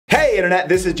Hey Internet,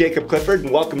 this is Jacob Clifford and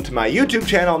welcome to my YouTube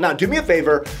channel. Now do me a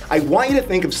favor, I want you to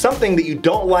think of something that you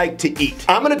don't like to eat.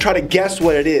 I'm gonna try to guess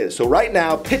what it is. So right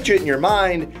now, picture it in your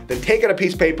mind, then take out a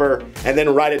piece of paper and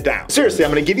then write it down. Seriously,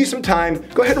 I'm gonna give you some time,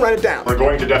 go ahead and write it down. We're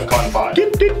going to DEFCON 5.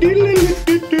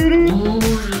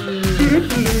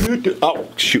 Oh,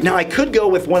 shoot. Now I could go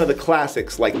with one of the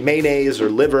classics like mayonnaise or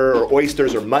liver or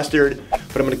oysters or mustard,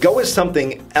 but I'm gonna go with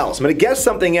something else. I'm gonna guess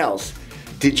something else.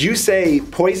 Did you say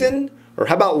poison? Or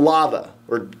how about lava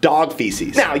or dog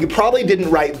feces? Now, you probably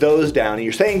didn't write those down and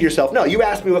you're saying to yourself, no, you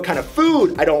asked me what kind of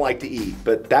food I don't like to eat,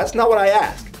 but that's not what I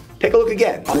asked. Take a look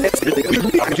again.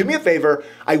 Do me a favor,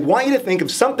 I want you to think of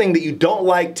something that you don't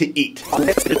like to eat.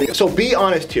 So be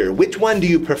honest here, which one do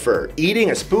you prefer?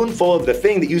 Eating a spoonful of the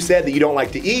thing that you said that you don't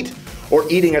like to eat, or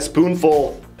eating a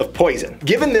spoonful of poison?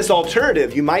 Given this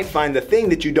alternative, you might find the thing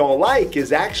that you don't like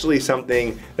is actually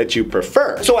something that you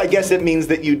prefer. So I guess it means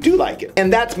that you do like it.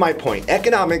 And that's my point.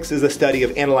 Economics is the study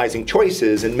of analyzing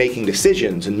choices and making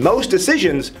decisions, and most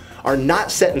decisions are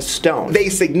not set in stone. They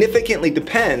significantly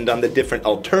depend on the different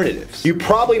alternatives. You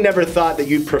probably never thought that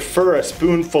you'd prefer a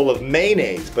spoonful of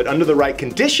mayonnaise, but under the right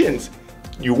conditions,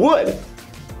 you would.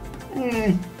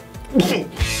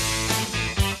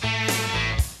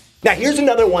 Now here's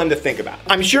another one to think about.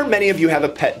 I'm sure many of you have a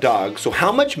pet dog, so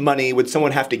how much money would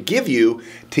someone have to give you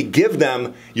to give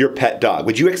them your pet dog?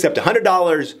 Would you accept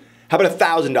 $100? How about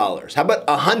 $1,000? How about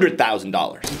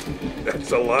 $100,000?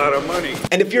 That's a lot of money.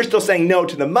 And if you're still saying no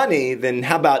to the money, then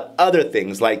how about other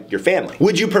things like your family?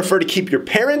 Would you prefer to keep your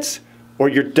parents or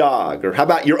your dog? Or how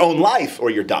about your own life or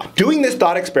your dog? Doing this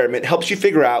thought experiment helps you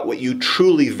figure out what you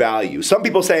truly value. Some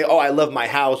people say, oh, I love my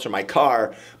house or my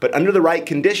car, but under the right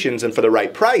conditions and for the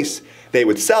right price, they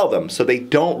would sell them, so they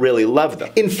don't really love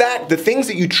them. In fact, the things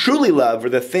that you truly love are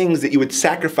the things that you would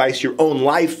sacrifice your own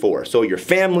life for. So your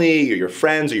family or your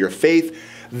friends or your faith,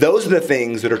 those are the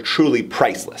things that are truly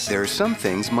priceless. There are some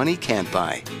things money can't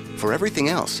buy. For everything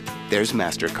else, there's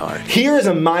MasterCard. Here is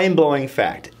a mind-blowing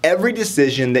fact. Every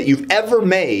decision that you've ever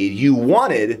made, you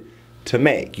wanted to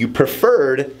make. You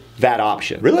preferred that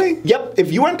option. Really? Yep.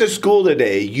 If you went to school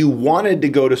today, you wanted to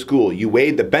go to school. You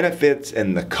weighed the benefits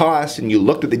and the costs, and you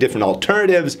looked at the different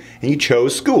alternatives, and you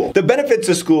chose school. The benefits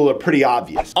of school are pretty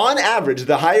obvious. On average,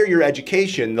 the higher your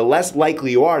education, the less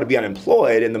likely you are to be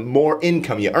unemployed and the more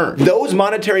income you earn. Those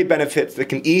monetary benefits that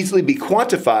can easily be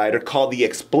quantified are called the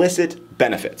explicit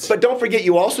benefits. But don't forget,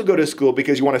 you also go to school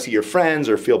because you want to see your friends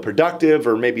or feel productive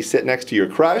or maybe sit next to your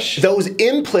crush. Those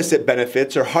implicit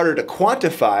benefits are harder to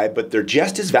quantify, but they're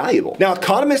just as valuable. Now,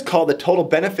 economists call the total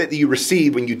benefit that you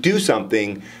receive when you do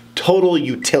something total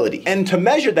utility. And to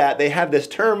measure that, they have this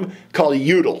term called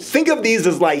UTILs. Think of these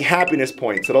as like happiness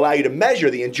points that allow you to measure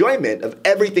the enjoyment of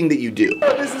everything that you do.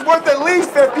 This is worth at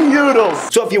least 50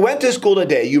 UTILs. So if you went to school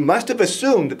today, you must have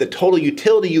assumed that the total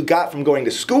utility you got from going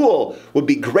to school would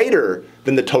be greater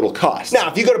than the total cost.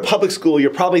 Now, if you go to public school, you're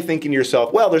probably thinking to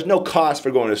yourself, well, there's no cost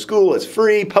for going to school, it's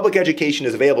free, public education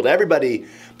is available to everybody.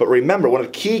 But remember, one of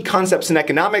the key concepts in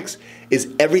economics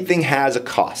is everything has a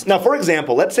cost. Now, for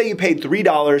example, let's say you paid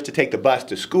 $3 to take the bus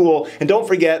to school, and don't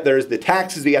forget there's the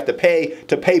taxes that you have to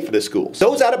pay for the schools.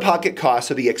 Those out-of-pocket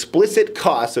costs are the explicit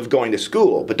costs of going to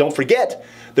school, but don't forget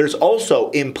there's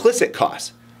also implicit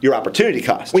costs. Your opportunity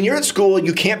cost. When you're at school,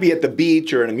 you can't be at the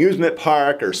beach or an amusement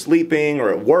park or sleeping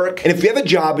or at work. And if you have a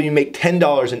job and you make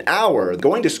 $10 an hour,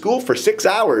 going to school for 6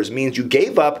 hours means you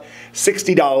gave up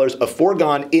 $60 of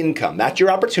foregone income. That's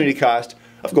your opportunity cost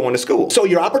of going to school. So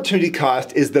your opportunity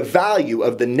cost is the value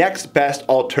of the next best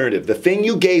alternative, the thing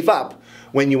you gave up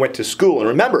when you went to school. And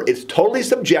remember, it's totally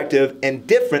subjective and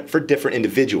different for different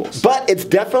individuals. But it's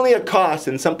definitely a cost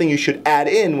and something you should add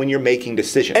in when you're making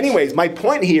decisions. Anyways, my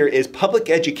point here is public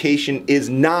education is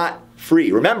not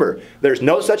free. Remember, there's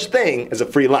no such thing as a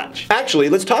free lunch. Actually,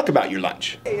 let's talk about your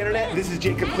lunch. Hey Internet, this is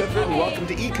Jacob Clifford and welcome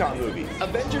to Econ Movies.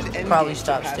 Avengers Endgame Probably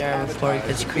stop staring before it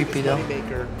gets creepy though.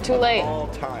 Too late.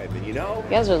 And you know, You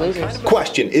guys are losers.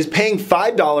 Question, is paying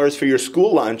 $5 for your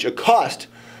school lunch a cost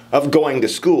of going to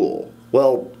school?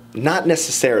 Well, not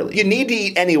necessarily. You need to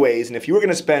eat anyways, and if you were going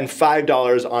to spend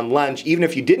 $5 on lunch, even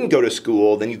if you didn't go to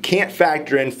school, then you can't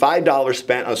factor in $5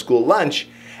 spent on school lunch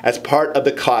as part of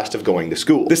the cost of going to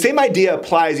school. The same idea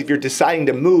applies if you're deciding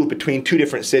to move between two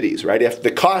different cities, right? If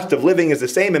the cost of living is the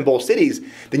same in both cities,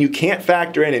 then you can't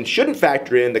factor in and shouldn't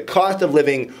factor in the cost of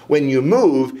living when you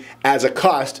move as a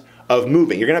cost of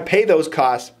moving. You're going to pay those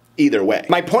costs either way.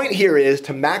 My point here is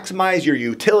to maximize your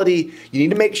utility, you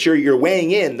need to make sure you're weighing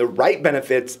in the right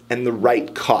benefits and the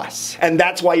right costs. And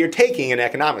that's why you're taking an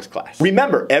economics class.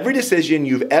 Remember, every decision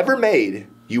you've ever made,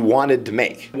 you wanted to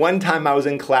make. One time I was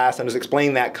in class and I was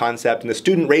explaining that concept, and the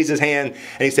student raised his hand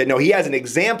and he said, no, he has an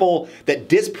example that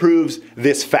disproves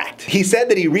this fact. He said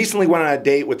that he recently went on a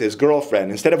date with his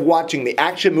girlfriend. Instead of watching the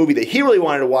action movie that he really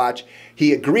wanted to watch,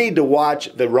 he agreed to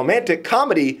watch the romantic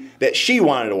comedy that she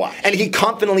wanted to watch. And he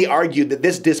confidently argued that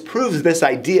this disproves this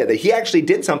idea, that he actually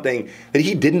did something that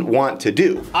he didn't want to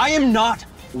do. I am not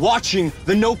watching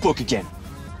The Notebook again.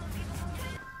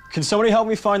 Can somebody help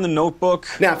me find The Notebook?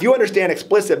 Now, if you understand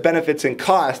explicit benefits and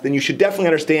costs, then you should definitely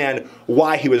understand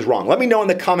why he was wrong. Let me know in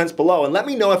the comments below, and let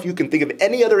me know if you can think of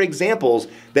any other examples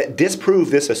that disprove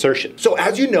this assertion. So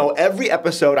as you know, every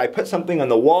episode I put something on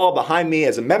the wall behind me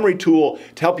as a memory tool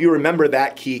to help you remember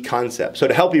that key concept. So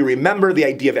to help you remember the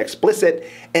idea of explicit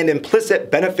and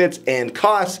implicit benefits and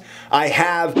costs, I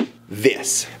have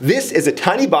this. This is a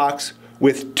tiny box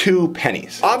with 2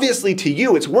 pennies. Obviously to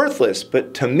you it's worthless,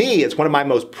 but to me it's one of my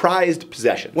most prized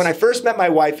possessions. When I first met my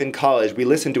wife in college, we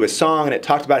listened to a song and it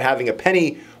talked about having a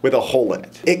penny with a hole in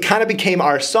it. It kind of became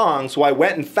our song, so I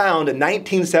went and found a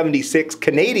 1976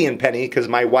 Canadian penny, because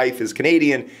my wife is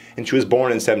Canadian and she was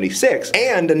born in '76,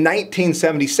 and a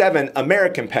 1977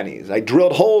 American pennies. I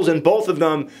drilled holes in both of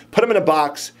them, put them in a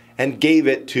box, and gave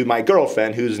it to my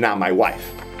girlfriend, who's now my wife.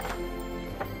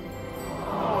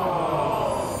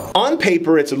 On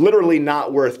paper, it's literally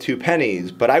not worth 2 pennies,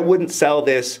 but I wouldn't sell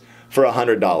this for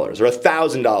 $100 or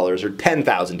 $1,000 or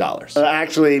 $10,000.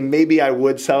 Actually, maybe I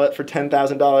would sell it for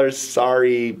 $10,000.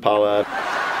 Sorry, Paula.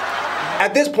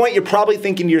 At this point, you're probably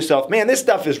thinking to yourself, man, this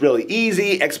stuff is really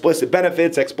easy. Explicit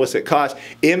benefits, explicit costs,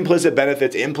 implicit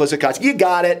benefits, implicit costs. You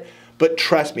got it. But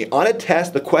trust me, on a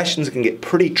test, the questions can get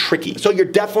pretty tricky. So you're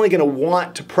definitely gonna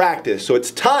want to practice. So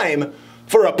it's time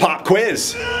for a pop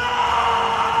quiz.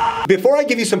 Before I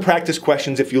give you some practice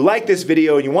questions, if you like this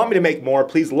video and you want me to make more,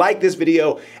 please like this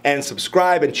video and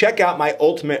subscribe and check out my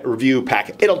ultimate review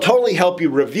packet. It'll totally help you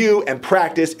review and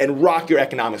practice and rock your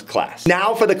economics class.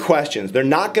 Now for the questions. They're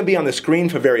not going to be on the screen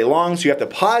for very long, so you have to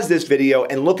pause this video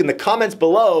and look in the comments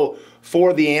below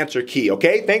for the answer key,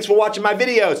 okay? Thanks for watching my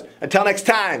videos. Until next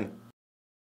time.